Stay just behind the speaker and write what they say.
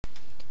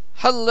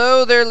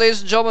Hello there,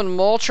 ladies and gentlemen,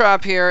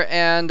 Moletrap here,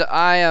 and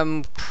I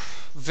am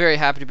very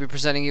happy to be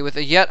presenting you with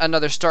yet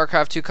another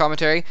Starcraft 2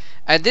 commentary.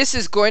 And this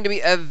is going to be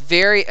a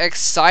very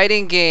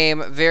exciting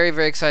game, very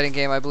exciting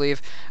game, I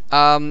believe.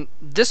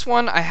 This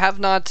one I have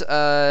not,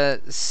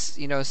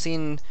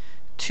 seen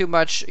too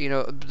much.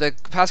 The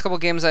past couple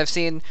games I've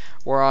seen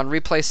were on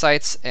replay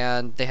sites,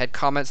 and they had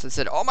comments that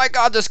said, "Oh my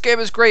God, this game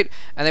is great,"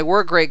 and they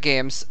were great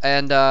games.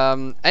 And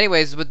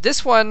anyways, with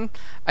this one,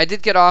 I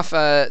did get off.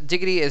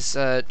 Diggity is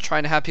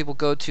trying to have people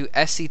go to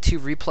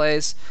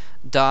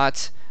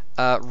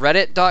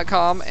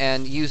SC2replays.reddit.com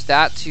and use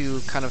that to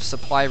kind of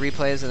supply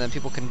replays, and then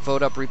people can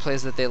vote up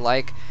replays that they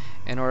like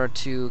in order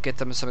to get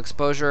them some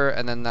exposure,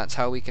 and then that's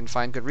how we can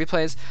find good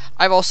replays.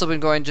 I've also been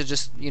going to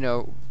just,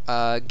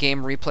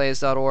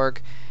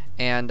 gamereplays.org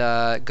and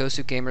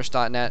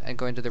gosugamers.net and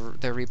going to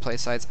their replay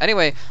sites.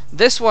 Anyway,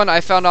 this one I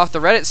found off the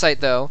Reddit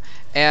site, though,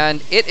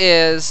 and it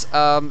is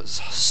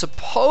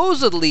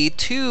supposedly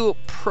two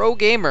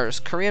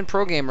Korean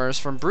pro gamers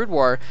from Brood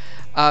War,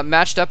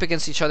 matched up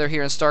against each other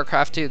here in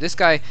Starcraft 2. This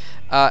guy,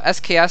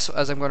 SKS,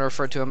 as I'm going to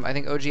refer to him, I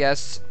think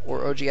OGS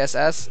or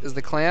oGssSKS is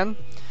the clan,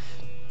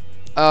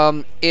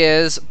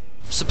 is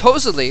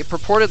supposedly,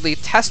 purportedly,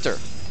 Tester,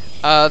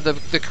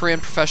 the Korean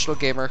professional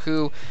gamer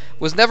who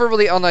was never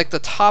really on like the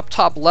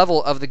top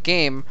level of the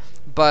game,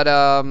 but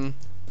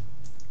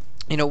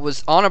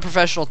was on a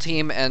professional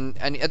team, and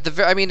at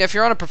the if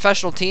you're on a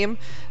professional team,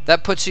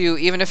 that puts you,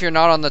 even if you're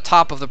not on the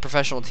top of the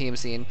professional team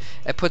scene,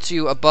 it puts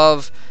you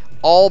above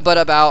all but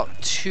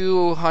about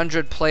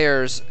 200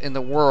 players in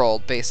the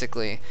world,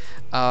 basically.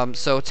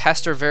 So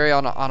Tester very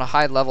on a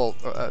high level,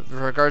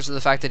 regards to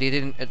the fact that he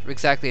didn't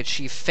exactly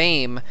achieve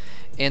fame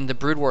in the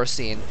Brood War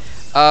scene.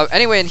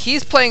 Anyway, and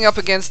he's playing up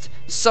against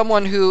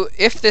someone who,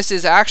 if this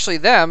is actually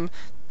them,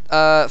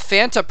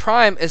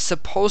 FantaPrime is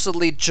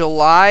supposedly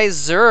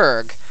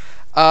Julyzerg,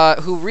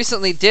 who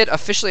recently did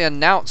officially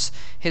announce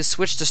his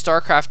switch to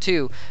Starcraft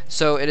 2.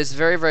 So it is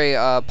very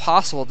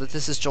possible that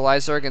this is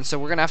Julyzerg, and so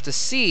we're gonna have to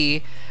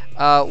see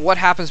what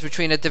happens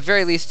between, at the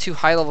very least, two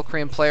high-level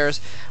Korean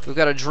players. We've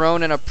got a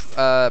drone and a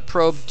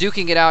probe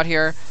duking it out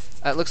here.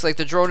 It looks like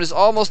the drone is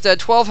almost dead.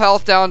 12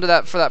 health down to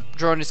that for that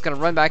drone. He's going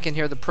to run back in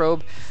here. The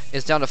probe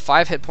is down to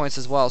 5 hit points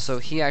as well, so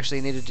he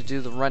actually needed to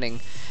do the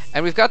running.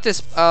 And we've got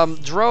this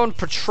drone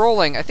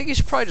patrolling. I think he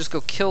should probably just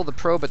go kill the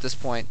probe at this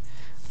point.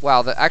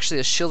 Wow, actually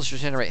his shields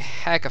regenerate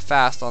hecka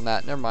fast on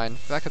that. Never mind.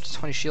 Back up to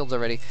 20 shields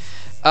already.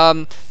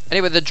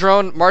 Anyway, the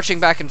drone marching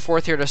back and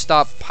forth here to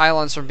stop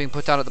pylons from being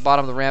put down at the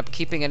bottom of the ramp,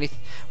 keeping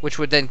which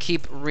would then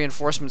keep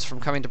reinforcements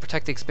from coming to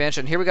protect the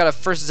expansion. Here we got a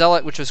first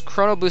zealot, which was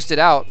chrono boosted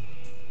out.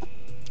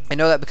 I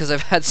know that because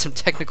I've had some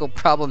technical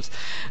problems,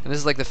 and this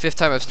is like the 5th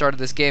time I've started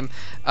this game.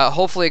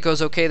 Hopefully it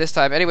goes okay this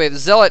time. Anyway, the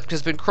zealot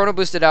has been chrono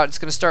boosted out. It's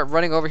going to start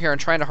running over here and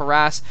trying to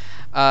harass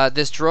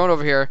this drone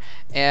over here.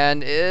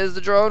 And is the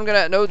drone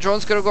gonna? No,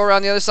 drone's gonna go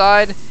around the other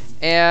side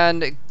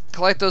and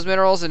collect those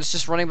minerals, and it's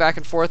just running back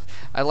and forth.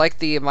 I like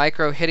the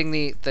micro hitting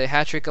the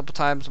hatchery a couple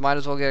times. Might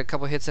as well get a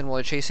couple hits in while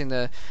you're chasing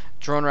the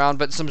drone around.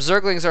 But some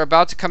zerglings are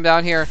about to come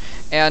down here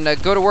and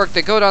go to work.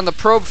 They go down the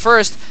probe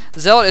first.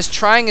 Zealot is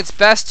trying its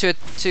best to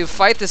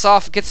fight this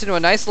off. It gets into a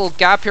nice little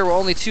gap here where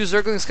only 2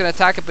 zerglings can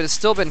attack it, but it's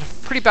still been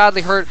pretty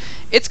badly hurt.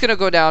 It's going to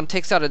go down,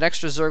 takes out an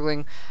extra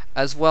zergling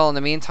as well in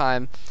the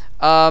meantime.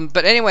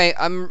 But anyway,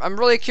 I'm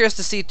really curious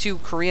to see 2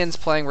 Koreans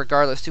playing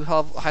regardless, 2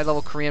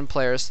 high-level Korean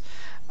players.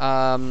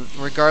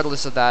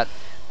 Regardless of that,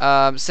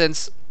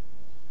 since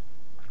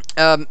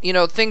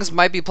things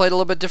might be played a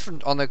little bit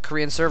different on the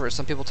Korean server.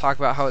 Some people talk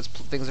about how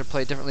things are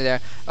played differently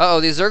there.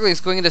 These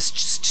zerglings going in to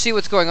see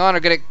what's going on are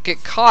gonna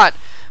get caught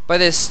by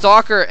this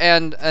stalker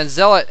and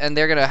zealot, and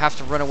they're gonna have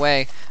to run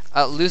away.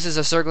 Loses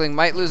a zergling,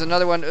 might lose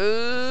another one.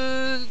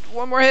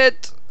 One more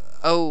hit.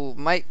 Oh,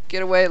 might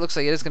get away. It looks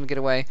like it is gonna get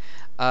away.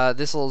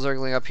 This little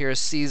zergling up here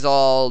sees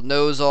all,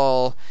 knows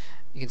all.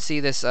 You can see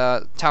this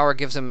tower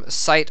gives him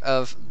sight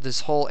of this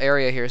whole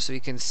area here, so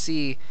you can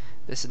see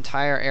this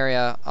entire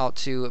area out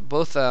to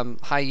both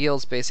high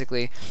yields,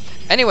 basically.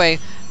 Anyway,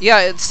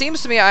 yeah, it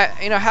seems to me, I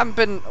haven't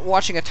been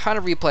watching a ton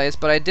of replays,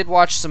 but I did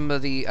watch some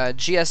of the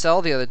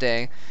GSL the other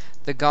day,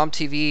 the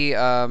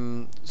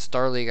GOM-TV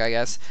Star League, I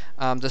guess,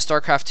 the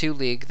StarCraft 2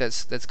 League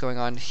that's going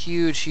on.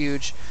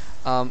 Huge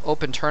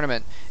open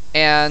tournament,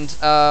 and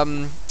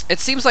it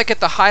seems like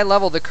at the high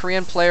level, the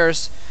Korean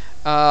players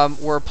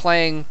were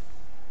playing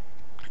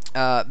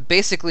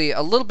basically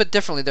a little bit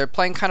differently. They're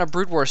playing kind of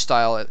Brood War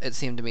style, it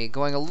seemed to me,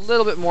 going a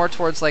little bit more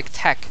towards like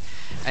tech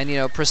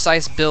and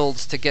precise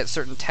builds to get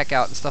certain tech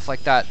out and stuff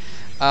like that.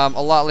 A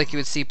lot like you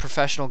would see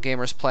professional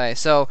gamers play.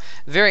 So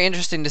very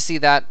interesting to see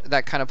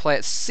that kind of play.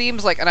 It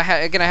seems like, and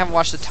again, I haven't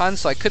watched a ton,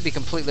 so I could be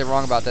completely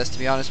wrong about this, to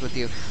be honest with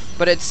you,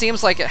 but it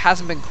seems like it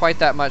hasn't been quite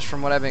that much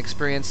from what I've been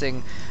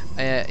experiencing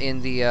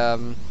in the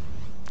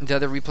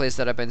other replays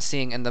that I've been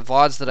seeing and the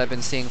VODs that I've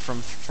been seeing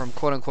from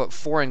quote-unquote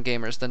foreign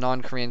gamers, the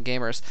non-Korean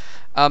gamers.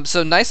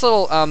 So nice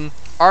little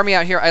army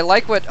out here. I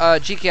like what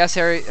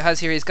GKS has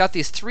here. He's got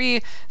these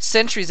 3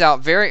 sentries out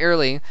very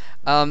early,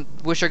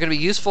 which are going to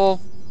be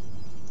useful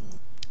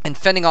and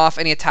fending off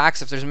any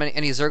attacks if there's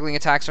any Zergling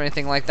attacks or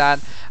anything like that.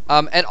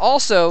 And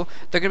also,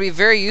 they're going to be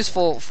very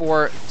useful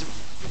for,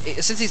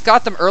 since he's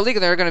got them early,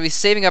 they're going to be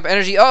saving up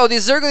energy. Oh,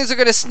 these Zerglings are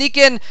going to sneak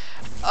in.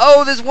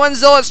 Oh, there's one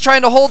Zealot's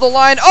trying to hold the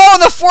line. Oh,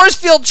 and the force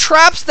field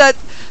traps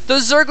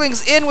those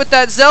Zerglings in with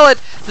that Zealot.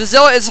 The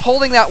Zealot is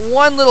holding that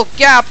one little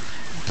gap.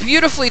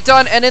 Beautifully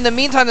done. And in the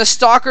meantime, the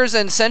Stalkers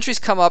and Sentries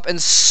come up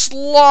and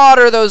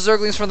slaughter those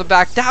Zerglings from the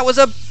back. That was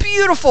a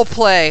beautiful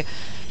play.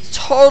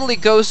 Totally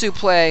Gosu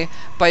play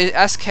by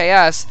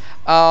SKS.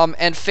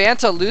 And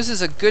Fanta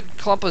loses a good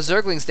clump of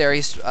Zerglings there.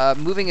 He's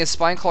moving his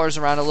spine crawlers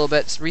around a little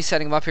bit,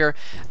 resetting them up here.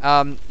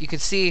 You can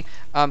see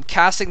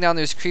casting down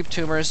those creep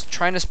tumors,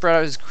 trying to spread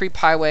out his creep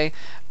highway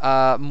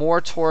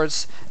more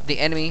towards the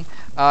enemy.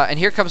 And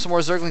here comes some more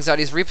Zerglings out.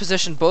 He's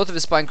repositioned both of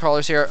his spine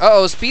crawlers here.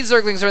 Uh-oh, speed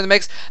Zerglings are in the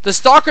mix. The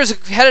Stalkers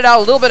headed out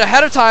a little bit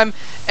ahead of time,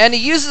 and he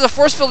uses a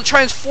force field to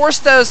try and force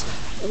those.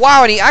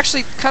 Wow, and he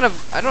actually kind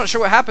of, I'm not sure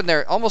what happened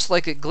there, almost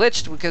like it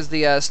glitched because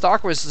the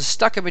Stalker was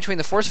stuck in between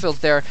the force fields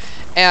there,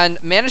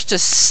 and managed to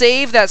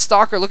save that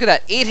Stalker. Look at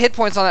that, 8 hit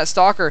points on that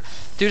Stalker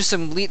due to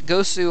some elite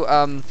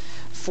Gosu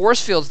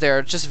force fields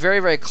there. Just very,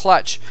 very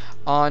clutch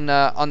on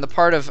the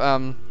part of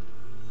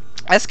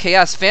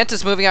SKS.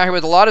 Fanta's moving out here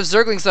with a lot of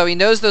Zerglings, though. He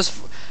knows those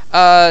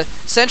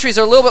Sentries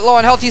are a little bit low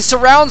on health. He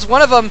surrounds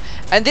one of them,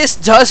 and this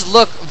does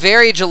look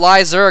very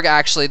Julyzerg,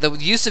 actually. The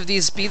use of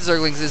these speed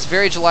Zerglings is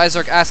very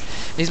Julyzerg-esque.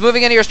 He's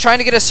moving in here, he's trying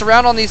to get a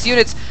surround on these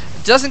units.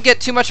 Doesn't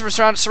get too much of a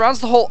surround.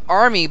 Surrounds the whole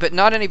army, but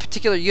not any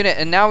particular unit.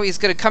 And now he's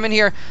going to come in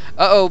here.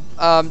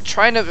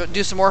 Trying to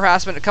do some more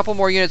harassment. A couple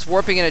more units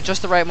warping in at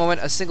just the right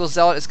moment. A single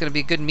Zealot is going to be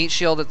a good meat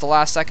shield at the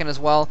last second as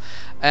well.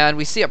 And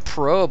we see a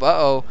probe.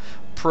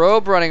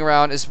 Probe running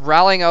around, is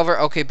rallying over.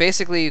 Okay,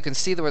 basically you can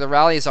see where the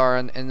rallies are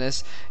in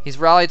this. He's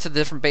rallied to the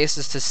different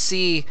bases to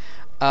see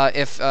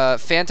if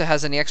Fanta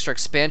has any extra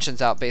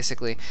expansions out,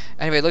 basically.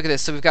 Anyway, look at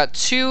this. So we've got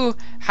 2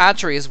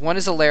 hatcheries. One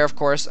is a lair, of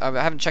course. I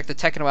haven't checked the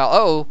tech in a while.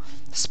 Oh,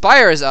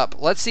 Spire is up.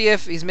 Let's see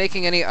if he's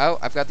making any. Oh,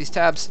 I've got these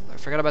tabs. I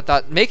forgot about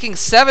that. Making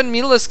 7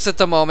 Mutalisks at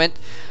the moment.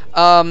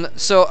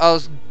 So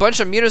a bunch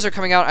of mutas are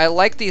coming out. I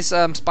like these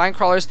spine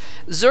crawlers.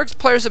 Zerg's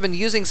players have been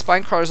using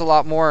spine crawlers a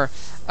lot more.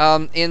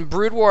 In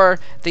Brood War,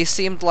 they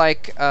seemed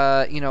like,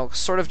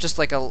 sort of just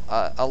like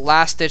a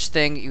last-ditch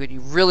thing. You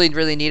really,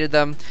 really needed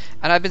them.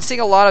 And I've been seeing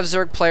a lot of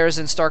Zerg players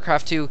in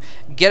Starcraft 2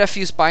 get a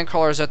few spine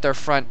crawlers at their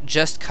front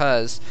just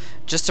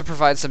to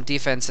provide some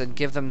defense and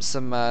give them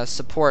some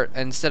support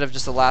instead of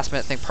just a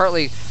last-minute thing.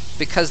 Partly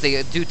because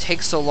they do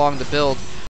take so long to build.